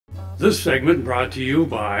This segment brought to you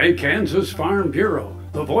by Kansas Farm Bureau,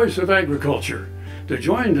 the voice of agriculture. To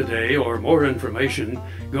join today or more information,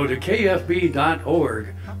 go to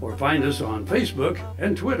kfb.org or find us on Facebook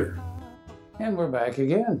and Twitter. And we're back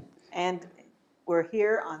again. And we're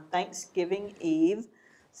here on Thanksgiving Eve,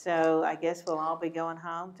 so I guess we'll all be going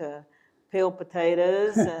home to peel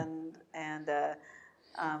potatoes and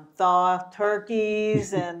thaw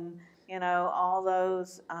turkeys and, you know, all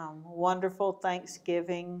those wonderful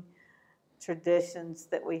Thanksgiving traditions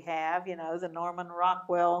that we have. You know, the Norman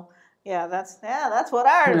Rockwell. Yeah, that's what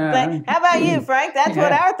our how about you, Frank? That's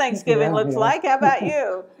what our Thanksgiving looks like. How about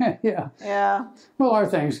you? Yeah. Well, our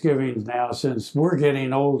Thanksgivings now, since we're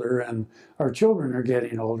getting older and our children are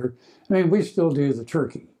getting older, I mean, we still do the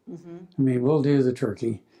turkey. Mm-hmm. I mean, we'll do the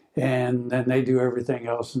turkey, and then they do everything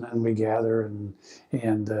else, and then we gather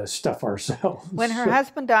and stuff ourselves. When her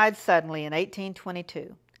husband died suddenly in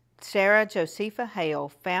 1822, Sarah Josepha Hale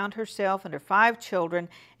found herself and her 5 children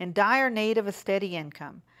in dire need of a steady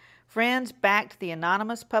income. Friends backed the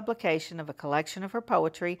anonymous publication of a collection of her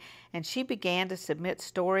poetry, and she began to submit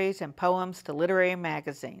stories and poems to literary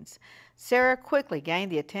magazines. Sarah quickly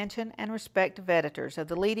gained the attention and respect of editors of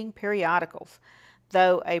the leading periodicals.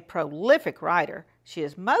 Though a prolific writer, she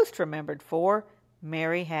is most remembered for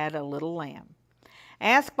Mary Had a Little Lamb.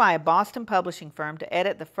 Asked by a Boston publishing firm to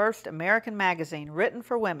edit the first American magazine written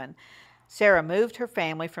for women, Sarah moved her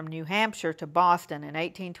family from New Hampshire to Boston in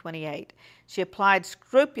 1828. She applied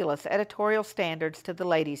scrupulous editorial standards to the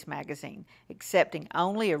ladies' magazine, accepting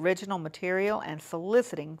only original material and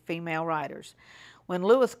soliciting female writers. When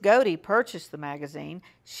Louis Godey purchased the magazine,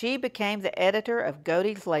 she became the editor of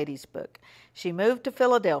Godey's Ladies' Book. She moved to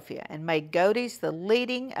Philadelphia and made Godey's the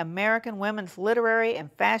leading American women's literary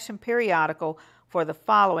and fashion periodical for the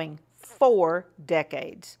following 4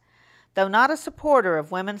 decades. Though not a supporter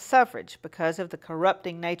of women's suffrage because of the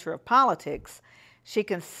corrupting nature of politics, she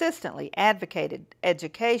consistently advocated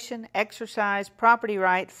education, exercise, property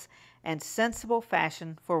rights, and sensible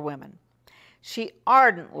fashion for women. She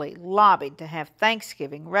ardently lobbied to have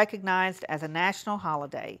Thanksgiving recognized as a national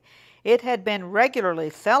holiday. It had been regularly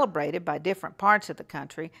celebrated by different parts of the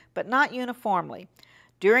country, but not uniformly.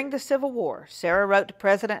 During the Civil War, Sarah wrote to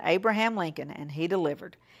President Abraham Lincoln, and he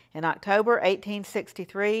delivered. In October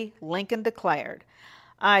 1863, Lincoln declared,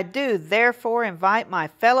 "I do therefore invite my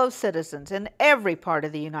fellow citizens in every part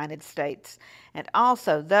of the United States, and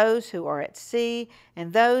also those who are at sea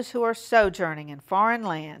and those who are sojourning in foreign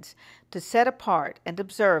lands, to set apart and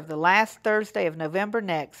observe the last Thursday of November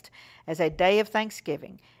next as a day of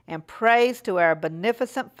thanksgiving, and praise to our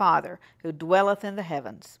beneficent Father who dwelleth in the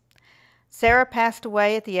heavens." Sarah passed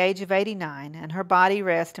away at the age of 89, and her body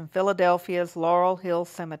rests in Philadelphia's Laurel Hill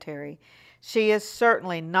Cemetery. She is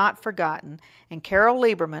certainly not forgotten, and Carol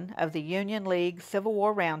Lieberman of the Union League Civil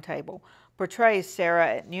War Roundtable portrays Sarah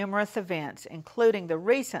at numerous events, including the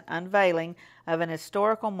recent unveiling of an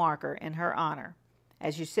historical marker in her honor.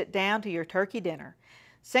 As you sit down to your turkey dinner,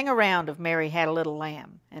 sing a round of Mary Had a Little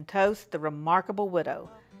Lamb and toast the remarkable widow,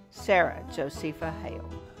 Sarah Josepha Hale.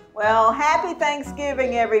 Well, happy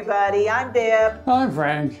Thanksgiving, everybody. I'm Deb. I'm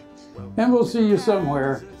Frank, and we'll see you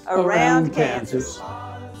somewhere around Kansas.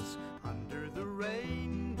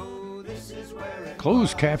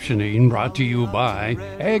 Closed captioning brought to you by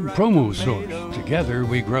Ag Promo Source. Together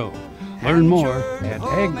we grow. Learn more at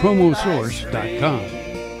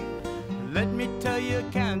agpromosource.com. Let me tell you,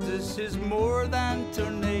 Kansas is more than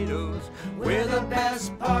tornadoes. We're the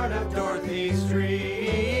best part of Dorothy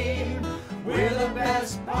Stream. We're the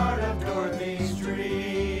best part of Dorothy Stream.